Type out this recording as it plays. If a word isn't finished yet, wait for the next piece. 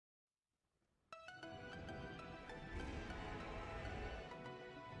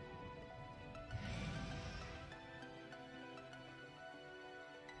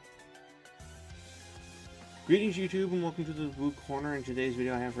Greetings YouTube and welcome to the Blue Corner. In today's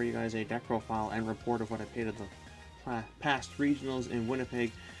video I have for you guys a deck profile and report of what I played at the past regionals in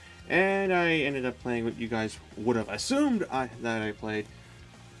Winnipeg. And I ended up playing what you guys would have assumed that I played.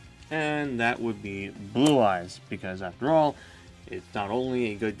 And that would be Blue Eyes, because after all, it's not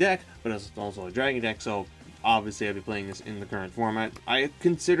only a good deck, but it's also a dragon deck, so obviously I'll be playing this in the current format. I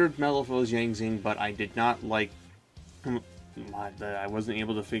considered Mellifau's Yang Zing, but I did not like that I wasn't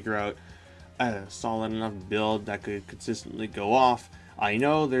able to figure out a solid enough build that could consistently go off. I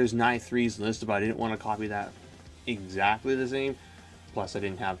know there's Nai3's list, but I didn't want to copy that exactly the same. Plus, I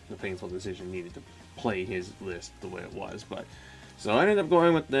didn't have the painful decision needed to play his list the way it was. But so I ended up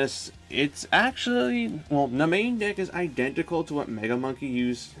going with this. It's actually, well, the main deck is identical to what Mega Monkey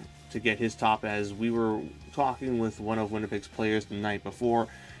used to get his top, as we were talking with one of Winnipeg's players the night before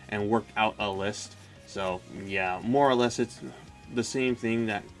and worked out a list. So yeah, more or less it's the same thing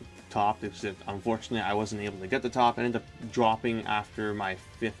that top, except unfortunately I wasn't able to get the top. I ended up dropping after my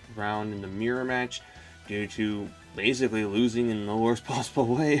 5th round in the mirror match due to basically losing in the worst possible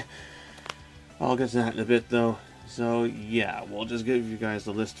way. I'll get to that in a bit though. So yeah, we'll just give you guys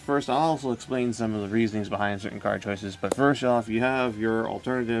the list first. I'll also explain some of the reasonings behind certain card choices, but first off, you have your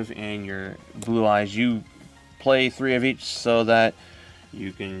alternative and your Blue Eyes. You play 3 of each so that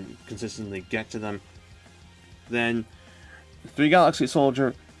you can consistently get to them. Then 3 Galaxy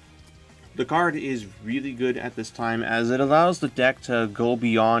Soldier. The card is really good at this time, as it allows the deck to go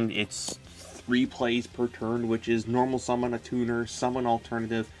beyond its 3 plays per turn, which is normal summon a tuner, summon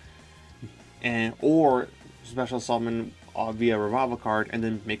alternative, and or special summon via revival card, and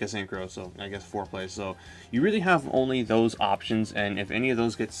then make a synchro. So I guess 4 plays. So you really have only those options, and if any of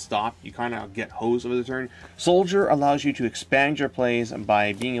those get stopped, you kind of get hosed over the turn. Soldier allows you to expand your plays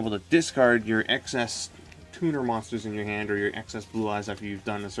by being able to discard your excess tuner monsters in your hand, or your excess Blue Eyes after you've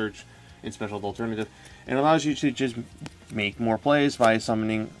done a search in special alternative, and allows you to just make more plays by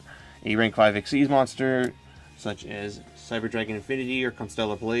summoning a rank 5 Xyz monster such as Cyber Dragon Infinity or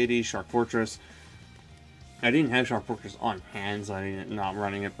Constellar Pleiades, Shark Fortress. I didn't have Shark Fortress on hand, so I'm not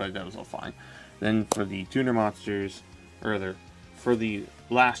running it, but that was all fine. Then for the tuner monsters, or for the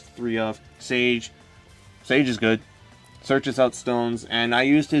last 3 of Sage. Sage is good. Searches out stones, and I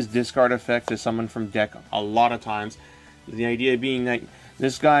used his discard effect to summon from deck a lot of times. The idea being that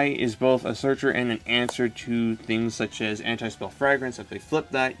this guy is both a searcher and an answer to things such as anti-spell fragrance. If they flip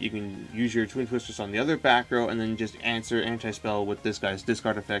that, you can use your Twin Twisters on the other back row and then just answer anti-spell with this guy's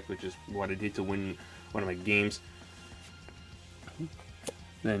discard effect, which is what I did to win one of my games.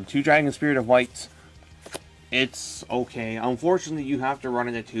 Then 2 Dragon Spirit of Whites. It's okay. Unfortunately, you have to run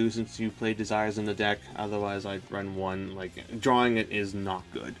it at 2 since you play Desires in the deck. Otherwise, I'd run 1. Like, drawing it is not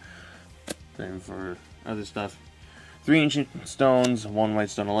good. Then for other stuff, 3 Ancient Stones, 1 White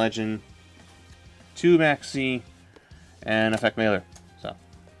Stone of Legend, 2 Maxi, and Effect Mailer. So,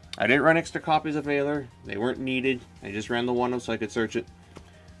 I didn't run extra copies of Mailer. They weren't needed. I just ran the 1 so I could search it.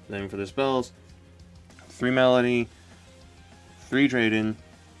 Then for the spells, 3 Melody, 3 Trade-In,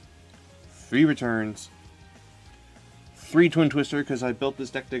 3 Returns, 3 Twin Twister, because I built this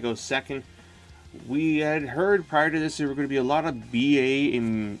deck to go second. We had heard prior to this there were going to be a lot of BA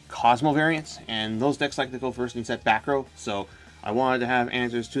in Cosmo variants, and those decks like to go first and set back row, so I wanted to have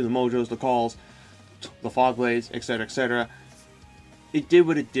answers to the Mojos, the Calls, the Fog Blades, etc, etc. It did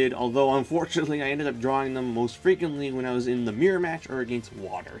what it did, although unfortunately I ended up drawing them most frequently when I was in the mirror match or against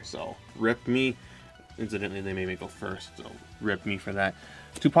water, so rip me. Incidentally, they made me go first, so rip me for that.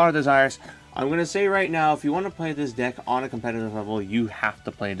 2 Pot of Desires. I'm going to say right now, if you want to play this deck on a competitive level, you have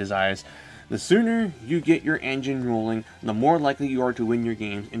to play Desires. The sooner you get your engine rolling, the more likely you are to win your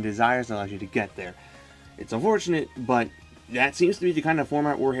games, and Desires allows you to get there. It's unfortunate, but that seems to be the kind of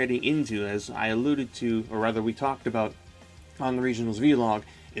format we're heading into, as I alluded to, or rather we talked about on the Regionals vlog,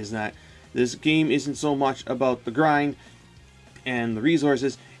 is that this game isn't so much about the grind and the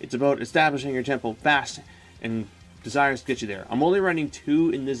resources, it's about establishing your tempo fast, and Desires get you there. I'm only running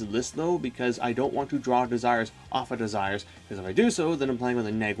 2 in this list though, because I don't want to draw Desires off of Desires, because if I do so, then I'm playing with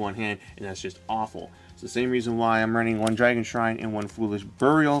a -1 hand, and that's just awful. It's the same reason why I'm running 1 Dragon Shrine and 1 Foolish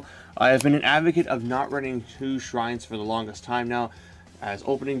Burial. I have been an advocate of not running 2 Shrines for the longest time now, as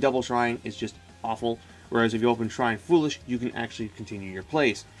opening double Shrine is just awful, whereas if you open Shrine Foolish, you can actually continue your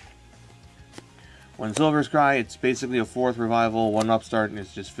plays. 1 Silver Scry, it's basically a 4th revival, 1 upstart, and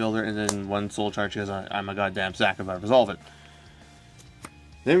it's just filler, and then 1 soul charge because I'm a goddamn sack if I resolve it.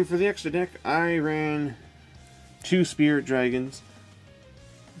 Then for the extra deck, I ran 2 Spirit Dragons,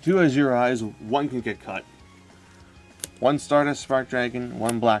 2 Azure Eyes, 1 can get cut, 1 Stardust Spark Dragon,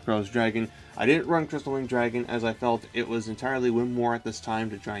 1 Black Rose Dragon. I didn't run Crystal Wing Dragon as I felt it was entirely win more at this time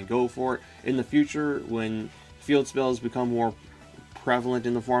to try and go for it. In the future, when field spells become more prevalent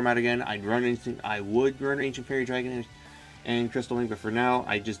in the format again, I would run Ancient Fairy Dragon and Crystal Wing, but for now,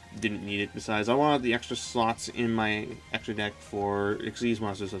 I just didn't need it. Besides, I wanted the extra slots in my extra deck for Xyz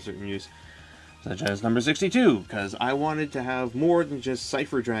monsters of certain use, such as number 62, because I wanted to have more than just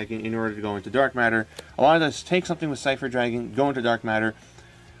Cypher Dragon in order to go into Dark Matter. I wanted to take something with Cypher Dragon, go into Dark Matter,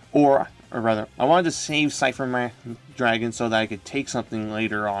 or rather, I wanted to save Cypher Dragon so that I could take something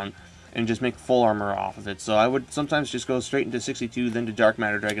later on and just make full armor off of it. So I would sometimes just go straight into 62, then to Dark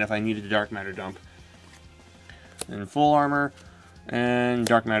Matter Dragon if I needed a Dark Matter dump. And full armor and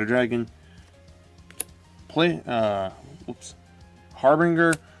Dark Matter Dragon.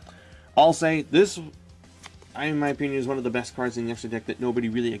 Harbinger. I'll say this, in my opinion, is one of the best cards in the extra deck that nobody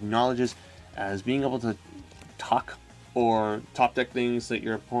really acknowledges, as being able to tuck or top deck things that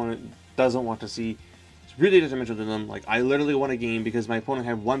your opponent doesn't want to see. It's really detrimental to them. Like, I literally won a game because my opponent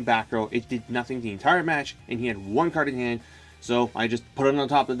had one back row. It did nothing the entire match, and he had one card in hand. So I just put it on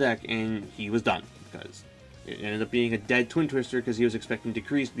top of the deck, and he was done. Because it ended up being a dead Twin Twister because he was expecting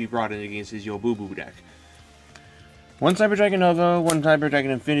Decrease to be brought in against his Yo Boo Boo deck. One Cyber Dragon Nova, one Cyber Dragon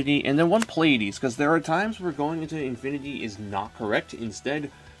Infinity, and then one Pleiades, because there are times where going into Infinity is not correct.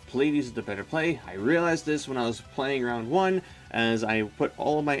 Instead, Pleiades is the better play. I realized this when I was playing round 1, as I put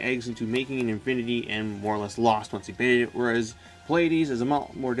all of my eggs into making an Infinity and more or less lost once he baited it, whereas Pleiades is a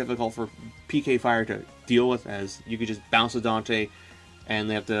lot more difficult for PK Fire to deal with, as you could just bounce a Dante, and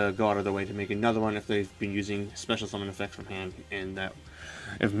they have to go out of their way to make another one if they've been using special summon effects from hand, and that...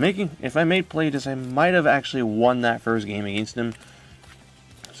 If I made Pleiades, I might have actually won that first game against him.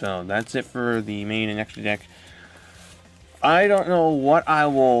 So that's it for the main and extra deck. I don't know what I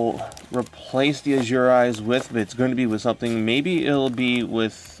will replace the Azure Eyes with, but it's going to be with something. Maybe it'll be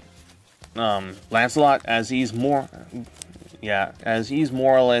with Lancelot, as he's more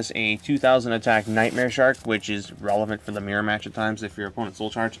or less a 2000 attack Nightmare Shark, which is relevant for the mirror match at times if your opponent's Soul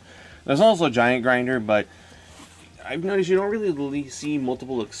Charge. There's also Giant Grinder, but I've noticed you don't really see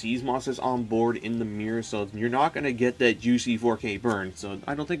multiple Xyz monsters on board in the mirror, so you're not going to get that juicy 4K burn, so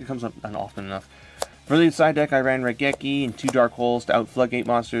I don't think it comes up often enough. For the side deck, I ran Regeki and 2 Dark Holes to out Floodgate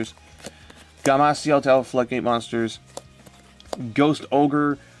monsters, Gamasiel to out Floodgate monsters, Ghost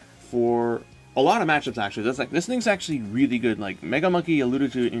Ogre for a lot of matchups, actually. This thing's actually really good. Like, Mega Monkey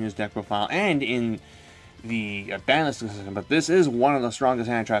alluded to it in his deck profile and in the balance system, but this is one of the strongest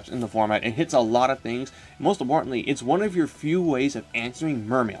hand traps in the format. It hits a lot of things. Most importantly, it's one of your few ways of answering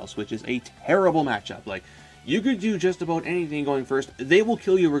Mermails, which is a terrible matchup. Like, you could do just about anything going first. They will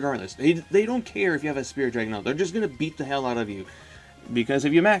kill you regardless. They don't care if you have a Spirit Dragon out. They're just going to beat the hell out of you. Because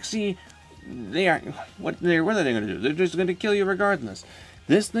if you max C, they aren't... What are they going to do? They're just going to kill you regardless.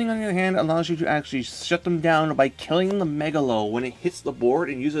 This thing, on the other hand, allows you to actually shut them down by killing the Megalo when it hits the board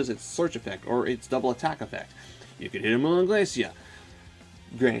and uses its search effect or its double attack effect. You can hit a Melanglacia.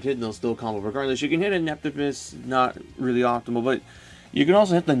 Granted, they'll still combo regardless. You can hit a Neptupus, not really optimal, but you can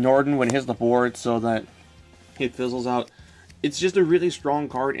also hit the Norden when it hits the board so that it fizzles out. It's just a really strong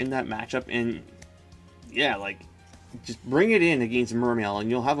card in that matchup, and yeah, like, just bring it in against Mermail and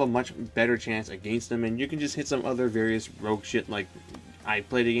you'll have a much better chance against them, and you can just hit some other various rogue shit. Like, I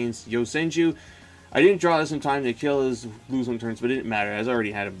played against Yosenju. I didn't draw this in time to kill his lose on turns, but it didn't matter, as I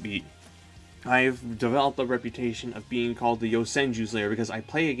already had him beat. I've developed a reputation of being called the Yosenju Slayer because I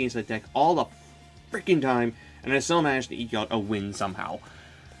play against that deck all the freaking time, and I still managed to eke out a win somehow.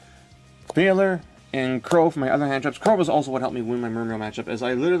 Valor and Crow for my other hand traps. Crow was also what helped me win my Mermail matchup, as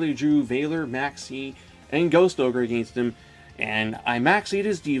I literally drew Valor, Maxi, and Ghost Ogre against him, and I Maxied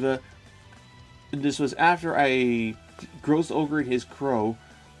his Diva. This was after I Ghost Ogre'd his Crow.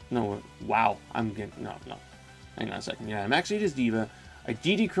 No, wow, I'm getting... No. Hang on a second. Yeah, I Maxied his Diva. I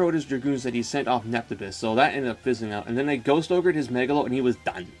DD Crow'd his Dragoons that he sent off Neptupus, so that ended up fizzling out. And then I Ghost Ogre'd his Megalo, and he was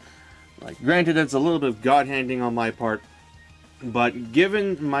done. Like, granted, that's a little bit of God-handing on my part, but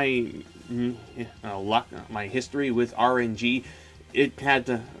given my luck, my history with RNG,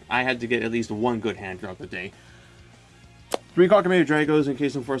 I had to get at least one good hand throughout the day. 3 Cockamade Dragos in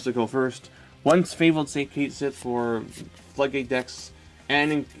case I'm forced to go first. 1 Fabled Kate Sith for Floodgate decks,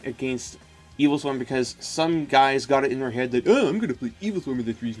 and against Evil Swarm, because some guys got it in their head that, oh, I'm going to play Evil Swarm with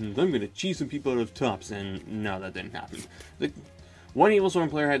this reason, I'm going to cheese some people out of tops, and no, that didn't happen. One Evil Swarm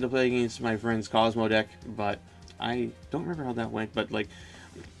player had to play against my friend's Cosmo deck, but I don't remember how that went, but like,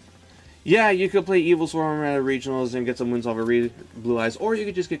 yeah, you could play Evil Swarm at regionals and get some wins over Blue Eyes, or you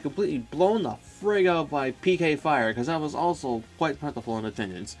could just get completely blown the frig out by PK Fire, because that was also quite plentiful in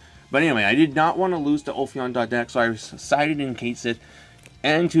attendance. But anyway, I did not want to lose to Ophion.deck, so I sided in Kate Sith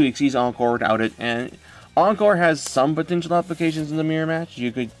and to Xyz Encore without it, and Encore has some potential applications in the mirror match.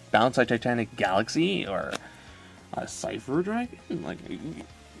 You could bounce a Titanic Galaxy, or a Cypher Dragon? Like,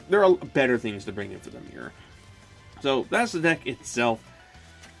 there are better things to bring in for the mirror. So that's the deck itself.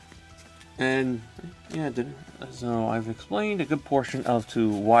 And yeah, so I've explained a good portion to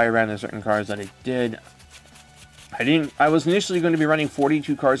why I ran the certain cards that I did. I was initially going to be running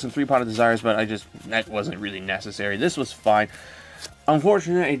 42 cards and 3 Pot of Desires, but that wasn't really necessary. This was fine.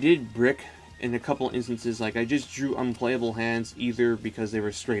 Unfortunately, I did brick in a couple instances. Like, I just drew unplayable hands, either because they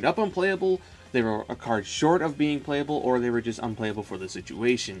were straight up unplayable, they were a card short of being playable, or they were just unplayable for the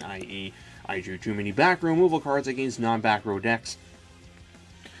situation, i.e. I drew too many back row removal cards against non-back row decks.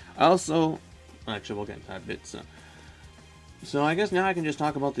 Also, actually we'll get into that a bit, so I guess now I can just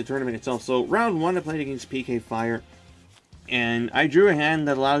talk about the tournament itself. So round 1 I played against PK Fire, and I drew a hand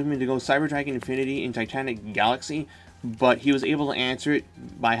that allowed me to go Cyber Dragon Infinity and Titanic Galaxy, but he was able to answer it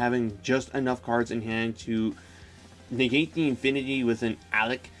by having just enough cards in hand to negate the Infinity with an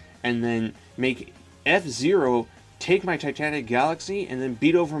Alec, and then make F-Zero take my Titanic Galaxy, and then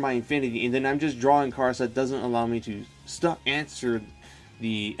beat over my Infinity, and then I'm just drawing cards that doesn't allow me to answer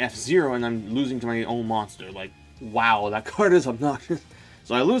the F-Zero, and I'm losing to my own monster. Like, wow, that card is obnoxious.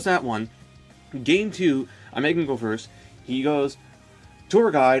 So I lose that one. Game 2, I make him go first. He goes Tour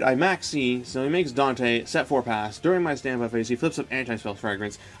Guide, I max C, so he makes Dante, set 4 pass. During my standby phase, he flips up Anti-Spell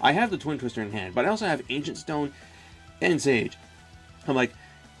Fragrance. I have the Twin Twister in hand, but I also have Ancient Stone and Sage. I'm like,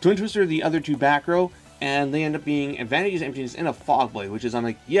 Twin Twister the other 2 back row, and they end up being Advantageous Emptiness and a Fog Blade, which is, I'm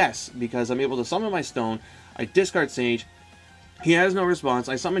like, yes, because I'm able to summon my Stone, I discard Sage, he has no response,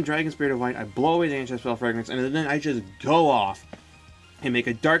 I summon Dragon Spirit of Light, I blow away the Anti-Spell Fragrance, and then I just go off and make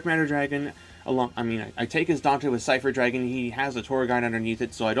a Dark Matter Dragon along. I take his Dante with Cypher Dragon, he has a Tour Guide underneath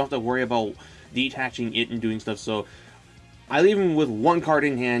it, so I don't have to worry about detaching it and doing stuff, so I leave him with 1 card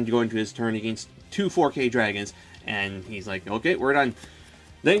in hand to go into his turn against 2 4K Dragons, and he's like, okay, we're done.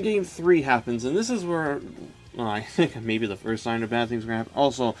 Then game 3 happens, and this is where, well, I think maybe the first sign of bad things are going to happen.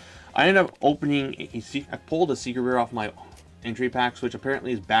 Also, I end up opening, I pulled a Secret Rare off my entry packs, which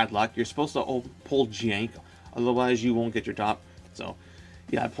apparently is bad luck. You're supposed to pull Jank, otherwise you won't get your top. So,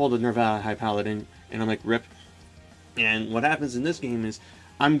 yeah, I pulled a Nervada High Paladin, and I'm like, rip. And what happens in this game is,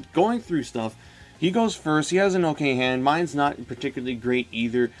 I'm going through stuff. He goes first, he has an okay hand, mine's not particularly great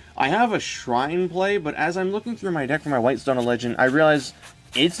either. I have a Shrine play, but as I'm looking through my deck for my Whitestone of Legend, I realize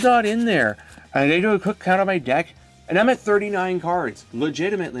it's not in there. And I do a quick count on my deck, and I'm at 39 cards.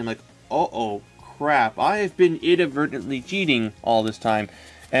 Legitimately, I'm like, uh-oh, crap. I have been inadvertently cheating all this time.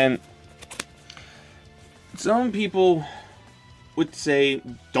 And some people would say,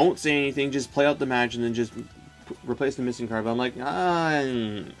 don't say anything, just play out the match and then just replace the missing card. But I'm like,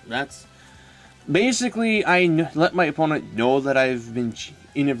 that's... Basically, I let my opponent know that I've been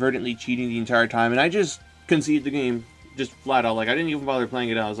inadvertently cheating the entire time, and I just concede the game, just flat out. Like, I didn't even bother playing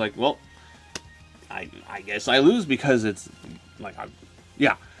it out. I was like, well, I guess I lose because it's, like,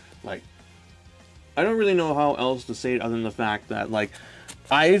 yeah. Like, I don't really know how else to say it other than the fact that, like,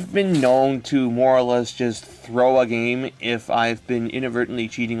 I've been known to more or less just throw a game if I've been inadvertently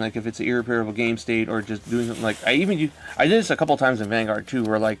cheating, like if it's an irreparable game state or just doing something. Like, I did this a couple times in Vanguard too,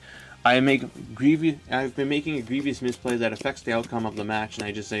 where like I've been making a grievous misplay that affects the outcome of the match, and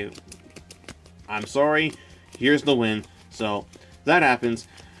I just say, I'm sorry, here's the win. So that happens,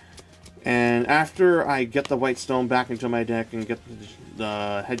 and after I get the White Stone back into my deck and get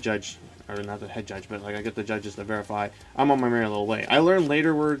the head judge, or not the head judge, but like I get the judges to verify, I'm on my merry little way. I learned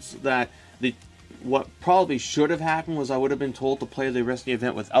laterwards that what probably should have happened was I would have been told to play the rest of the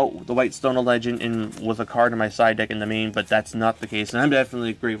event without the White Stone of Legend and with a card in my side deck in the main, but that's not the case, and I'm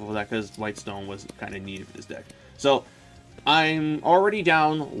definitely grateful for that because White Stone was kind of needed for this deck. So I'm already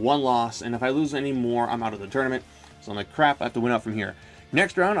down 1 loss, and if I lose any more, I'm out of the tournament. So I'm like, crap, I have to win out from here.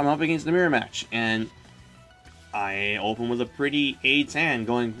 Next round, I'm up against the mirror match, and I open with a pretty AIDS hand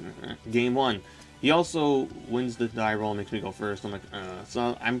going game 1. He also wins the die roll and makes me go first. I'm like,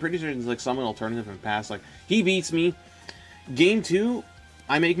 so I'm pretty sure there's like some alternative in past. Like, he beats me. Game 2,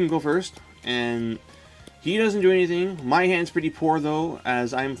 I make him go first, and he doesn't do anything. My hand's pretty poor though,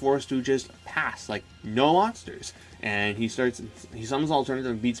 as I'm forced to just pass, like no monsters. And he summons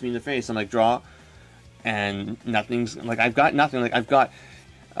alternative and beats me in the face. I'm like, draw, and nothing's, like, I've got nothing. Like, I've got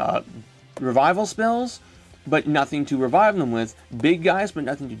revival spells, but nothing to revive them with. Big guys, but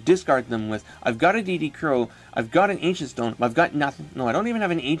nothing to discard them with. I've got a DD Crow. I've got an Ancient Stone. I've got nothing. No, I don't even have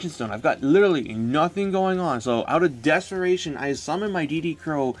an Ancient Stone. I've got literally nothing going on. So out of desperation, I summon my DD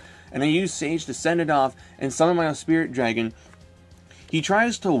Crow, and I use Sage to send it off and summon my Spirit Dragon. He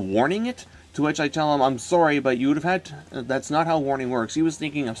tries to warning it, to which I tell him, I'm sorry, but you would have had to, that's not how warning works. He was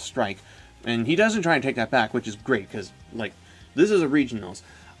thinking of strike. And he doesn't try and take that back, which is great, because, like, this is a regionals.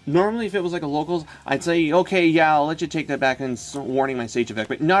 Normally, if it was like a locals, I'd say, okay, yeah, I'll let you take that back and warning my sage effect,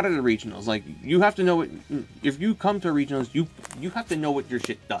 but not at the regionals. Like, you have to know what, if you come to regionals, you have to know what your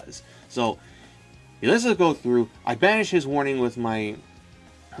shit does. So, he lets us go through. I banish his warning with my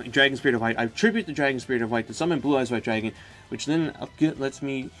Dragon Spirit of White. I tribute the Dragon Spirit of White to summon Blue Eyes White Dragon, which then lets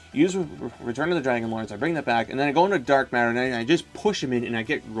me use Return of the Dragon Lords. I bring that back, and then I go into Dark Matter, and I just push him in, and I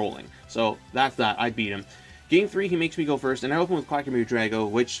get rolling. So, that's that. I beat him. Game 3, he makes me go first, and I open with Quackmere Drago,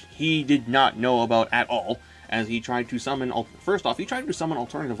 which he did not know about at all, as he tried to summon, first off, he tried to summon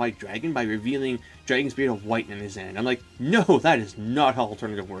Alternative White Dragon by revealing Dragon Spirit of White in his hand. I'm like, no, that is not how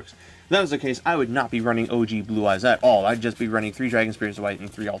Alternative works. If that was the case, I would not be running OG Blue Eyes at all. I'd just be running 3 Dragon Spirits of White and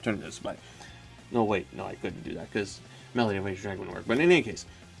 3 Alternatives, but, no, wait, no, I couldn't do that, because Melody of White Dragon wouldn't work, but in any case,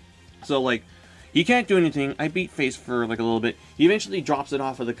 so, like, he can't do anything. I beat Face for like a little bit. He eventually drops it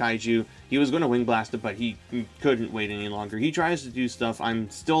off of the Kaiju. He was going to Wing Blast it, but he couldn't wait any longer. He tries to do stuff. I'm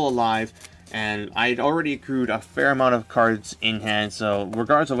still alive, and I'd already accrued a fair amount of cards in hand, so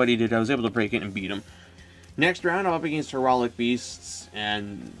regardless of what he did, I was able to break it and beat him. Next round, I'm up against Heraldic Beasts,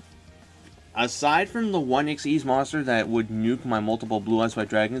 and aside from the 1 Xyz monster that would nuke my multiple Blue Eyes White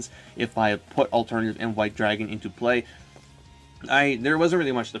Dragons if I put Alternative and White Dragon into play, there wasn't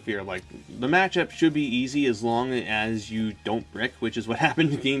really much to fear. Like, the matchup should be easy as long as you don't brick, which is what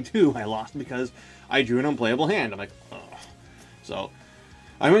happened in Game 2. I lost because I drew an unplayable hand. I'm like, ugh. So,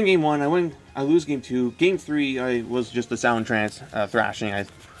 I win Game 1, I lose Game 2. Game 3, I was just a sound trance thrashing. I'm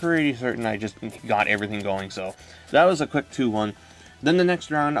pretty certain I just got everything going, so that was a quick 2-1. Then the next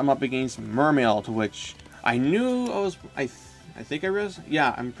round, I'm up against Mermail, to which I knew I think I was,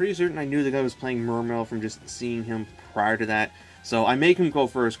 yeah, I'm pretty certain I knew the guy was playing Mermail from just seeing him prior to that. So I make him go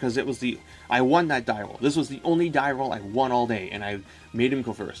first because I won that die roll. This was the only die roll I won all day, and I made him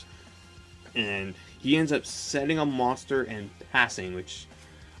go first. And he ends up setting a monster and passing, which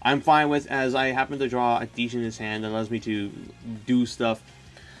I'm fine with, as I happen to draw a Deej in his hand that allows me to do stuff.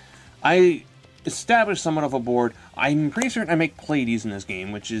 I established somewhat of a board. I'm pretty certain I make Pleiades in this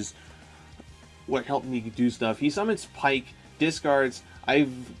game, which is what helped me do stuff. He summons Pike, discards.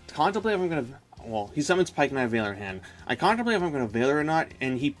 I've contemplated if I'm going to... Well, he summons Pike and I have Valor in hand. I contemplate if I'm going to Valor or not,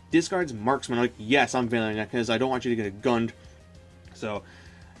 and he discards Marksman. I'm like, yes, I'm Valoring that because I don't want you to get a gunned. So,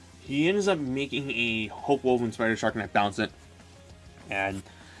 he ends up making a Hope Woven Spider Shark and I bounce it. And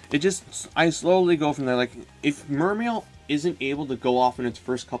it just, I slowly go from there. Like, if Mermail isn't able to go off in its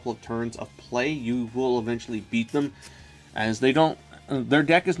first couple of turns of play, you will eventually beat them, as they don't, their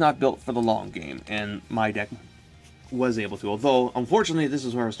deck is not built for the long game, and my deck was able to, although unfortunately this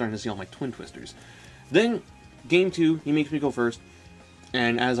is where I was starting to see all my Twin Twisters. Then Game 2, he makes me go first,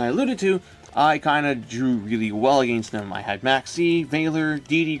 and as I alluded to, I kind of drew really well against him. I had Maxi, Valor,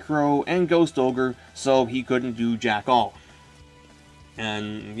 DD Crow, and Ghost Ogre, so he couldn't do jack all.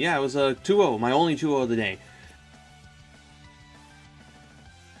 And yeah, it was a 2-0, my only 2-0 of the day.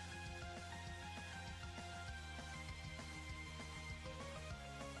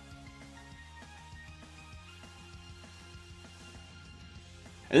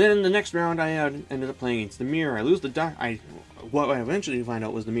 And then in the next round, I ended up playing against the Mirror. I lose the die. What I eventually find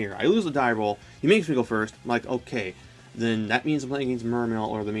out was the Mirror. I lose the die roll. He makes me go first. I'm like, okay, then that means I'm playing against Mermail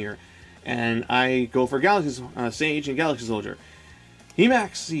or the Mirror. And I go for Galaxy Sage and Galaxy Soldier. He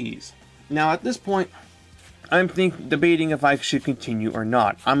max C's. Now at this point, I'm debating if I should continue or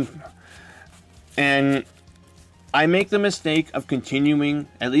not. And I make the mistake of continuing,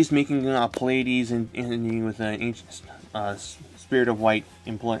 at least making Pleiades and ending with an ancient Spirit of White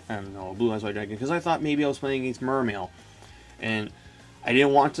in play. No, Blue Eyes White Dragon, because I thought maybe I was playing against Mermail, and I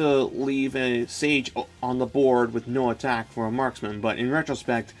didn't want to leave a Sage on the board with no attack for a Marksman. But in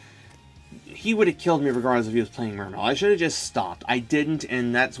retrospect, he would have killed me regardless if he was playing Mermail. I should have just stopped. I didn't,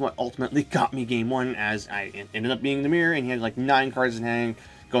 and that's what ultimately got me Game 1, as I ended up being the Mirror, and he had like 9 cards in hand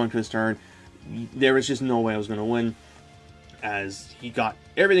going to his turn. There was just no way I was going to win, as he got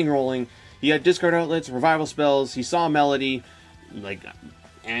everything rolling. He had discard outlets, revival spells, he saw Melody, like,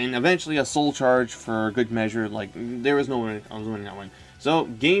 and eventually a Soul Charge for good measure. Like, there was no way I was winning that one. So,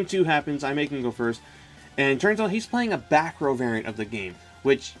 Game 2 happens, I make him go first, and it turns out he's playing a back row variant of the game,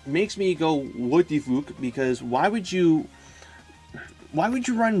 which makes me go, what the fuck, because why would you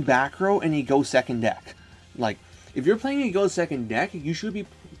run back row and he go second deck? Like, if you're playing a go second deck, you should be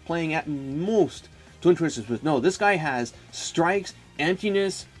playing at most Twin Twisters. But no, this guy has strikes,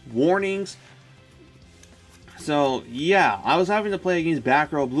 emptiness, warnings. So yeah, I was having to play against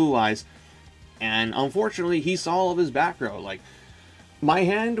back row Blue Eyes, and unfortunately he saw all of his back row. Like, my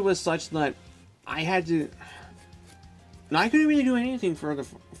hand was such that I had to, I couldn't really do anything for the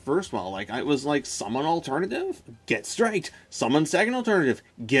first one. Like, I was like, summon alternative, get striked. Summon second alternative,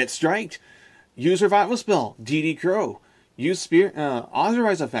 get striked. Use survival spell, DD Crow. Use spear,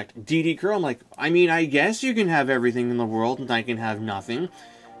 authorize effect, DD Crow. I'm like, I mean, I guess you can have everything in the world and I can have nothing.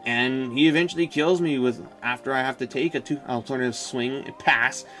 And he eventually kills me with, after I have to take a 2 alternative swing,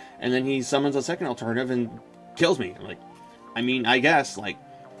 pass, and then he summons a second alternative and kills me. I'm like, I mean, I guess, like,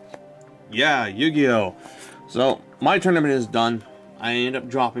 yeah, Yu-Gi-Oh! So, my tournament is done. I end up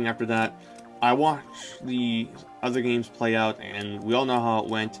dropping after that. I watched the other games play out, and we all know how it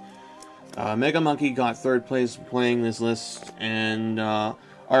went. Mega Monkey got 3rd place playing this list, and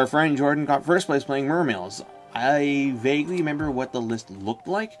our friend Jordan got 1st place playing Mermails. I vaguely remember what the list looked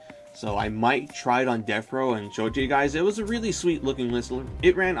like, so I might try it on Death Pro and show it to you guys. It was a really sweet looking list.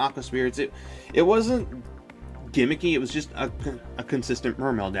 It ran Aqua Spirits. It wasn't gimmicky, it was just a consistent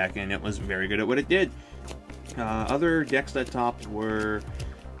Mermail deck, and it was very good at what it did. Other decks that topped were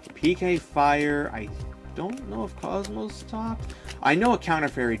PK Fire. I don't know if Cosmos topped. I know a Counter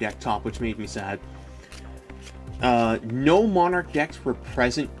Fairy deck topped, which made me sad. No Monarch decks were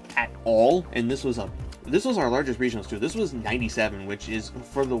present at all, and this was our largest regionals too. This was 97, which is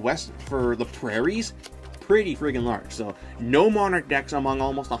for the prairies, pretty friggin' large. So no Monarch decks among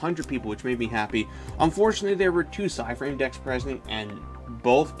almost 100 people, which made me happy. Unfortunately, there were 2 Psyframe decks present, and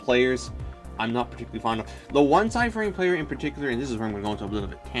both players I'm not particularly fond of. The one Psyframe player in particular, and this is where I'm going to go into a little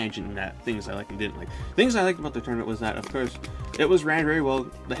bit of a tangent in that things I liked and didn't like. Things I liked about the tournament was that, of course, it was ran very well.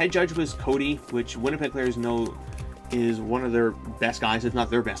 The head judge was Cody, which Winnipeg players know is one of their best guys, if not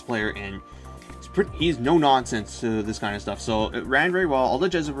their best player, and he's no nonsense to this kind of stuff. So it ran very well. All the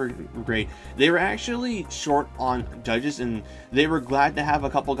judges were great. They were actually short on judges, and they were glad to have a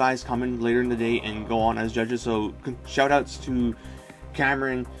couple guys come in later in the day and go on as judges. So shout outs to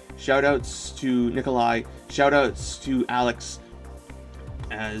Cameron, shout outs to Nikolai, shout outs to Alex,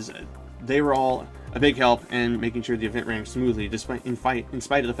 as they were all a big help in making sure the event ran smoothly, despite in spite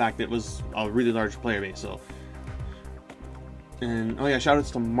of the fact that it was a really large player base. So, and oh yeah, shout outs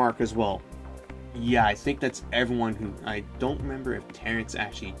to Mark as well. Yeah, I think that's everyone who... I don't remember if Terrence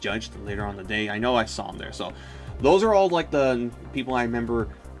actually judged later on the day. I know I saw him there. So those are all like the people I remember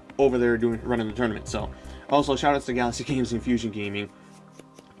over there running the tournament. So also shout outs to Galaxy Games and Fusion Gaming.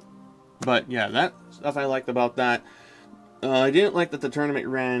 But yeah, that stuff I liked about that. I didn't like that the tournament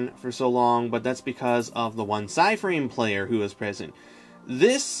ran for so long, but that's because of the one Psyframe player who was present.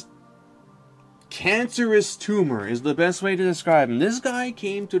 This cancerous tumor is the best way to describe him. This guy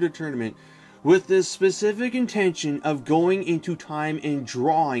came to the tournament with the specific intention of going into time and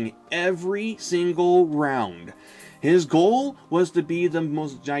drawing every single round. His goal was to be the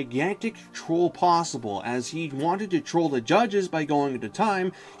most gigantic troll possible, as he wanted to troll the judges by going into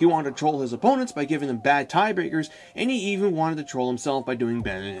time, he wanted to troll his opponents by giving them bad tiebreakers, and he even wanted to troll himself by doing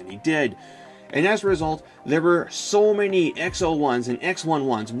better than he did. And as a result, there were so many XO1s and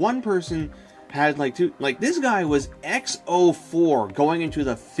X11s. One person had this guy was XO4 going into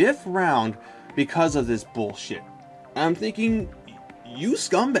the 5th round because of this bullshit. I'm thinking, you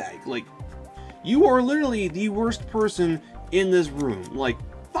scumbag, like, you are literally the worst person in this room. Like,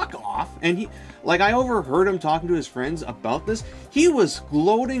 fuck off. And he, like, I overheard him talking to his friends about this. He was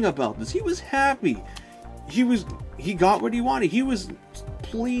gloating about this. He was happy. He got what he wanted. He was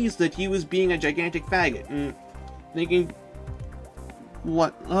pleased that he was being a gigantic faggot. And thinking,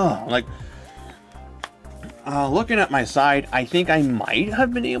 what? Looking at my side, I think I might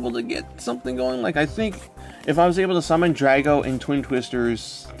have been able to get something going. Like, I think if I was able to summon Drago and Twin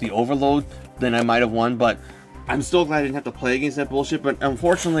Twisters, the Overload, then I might have won. But I'm still glad I didn't have to play against that bullshit. But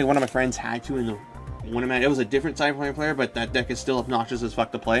unfortunately, one of my friends had to in the when I'm at. It was a different Cyberpunk player, but that deck is still obnoxious as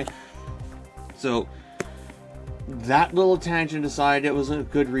fuck to play. So that little tangent aside, it was a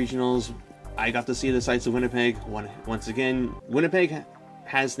good regionals. I got to see the sights of Winnipeg. Once again, Winnipeg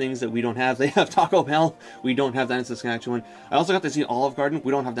has things that we don't have. They have Taco Bell. We don't have that in Saskatchewan. I also got to see Olive Garden.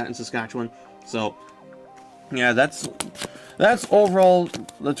 We don't have that in Saskatchewan. So yeah, that's overall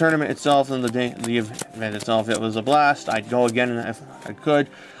the tournament itself and the event itself. It was a blast. I'd go again if I could.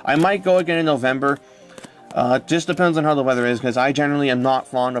 I might go again in November. Just depends on how the weather is, because I generally am not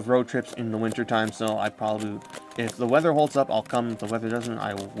fond of road trips in the winter time. So I probably, if the weather holds up, I'll come. If the weather doesn't,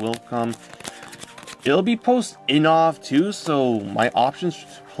 I will come. It'll be post-in-off too, so my options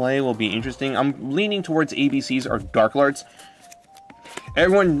to play will be interesting. I'm leaning towards ABCs or Dark Lords.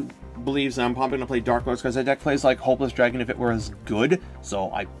 Everyone believes that I'm probably going to play Dark Lords because that deck plays like Hopeless Dragon if it were as good.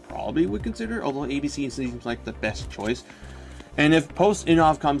 So I probably would consider, although ABC seems like the best choice. And if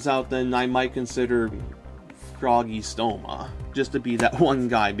post-in-off comes out, then I might consider Froggy Stoma, just to be that one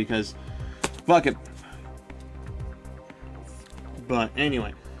guy, because fuck it. But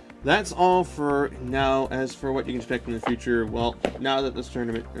anyway, that's all for now. As for what you can expect in the future, well, now that this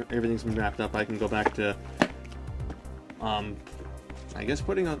tournament, everything's been wrapped up, I can go back to, I guess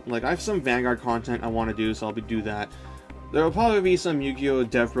putting on, like, I have some Vanguard content I want to do, so I'll do that. There will probably be some Yu-Gi-Oh!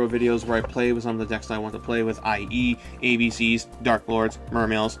 Dev Pro videos where I play with some of the decks I want to play with, i.e. ABCs, Dark Lords,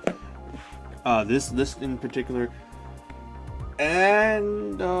 Mermails, this in particular.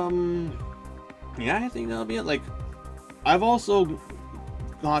 And, yeah, I think that'll be it. Like, I've also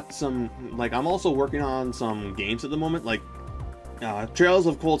got some, like, I'm also working on some games at the moment, like, Trails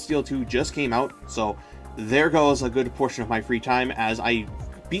of Cold Steel 2 just came out, so there goes a good portion of my free time, as I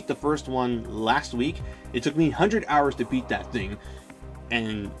beat the first one last week. It took me 100 hours to beat that thing,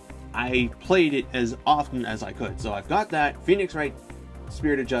 and I played it as often as I could. So I've got that, Phoenix Wright,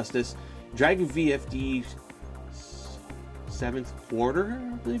 Spirit of Justice, Dragon VFD 7th Quarter,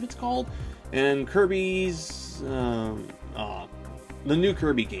 I believe it's called, and Kirby's, the new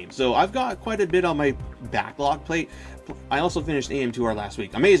Kirby game. So I've got quite a bit on my backlog plate. I also finished AM2R last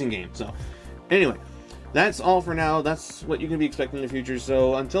week. Amazing game. So anyway, that's all for now. That's what you can be expecting in the future.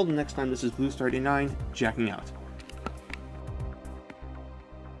 So until the next time, this is Blue Star 89, jacking out.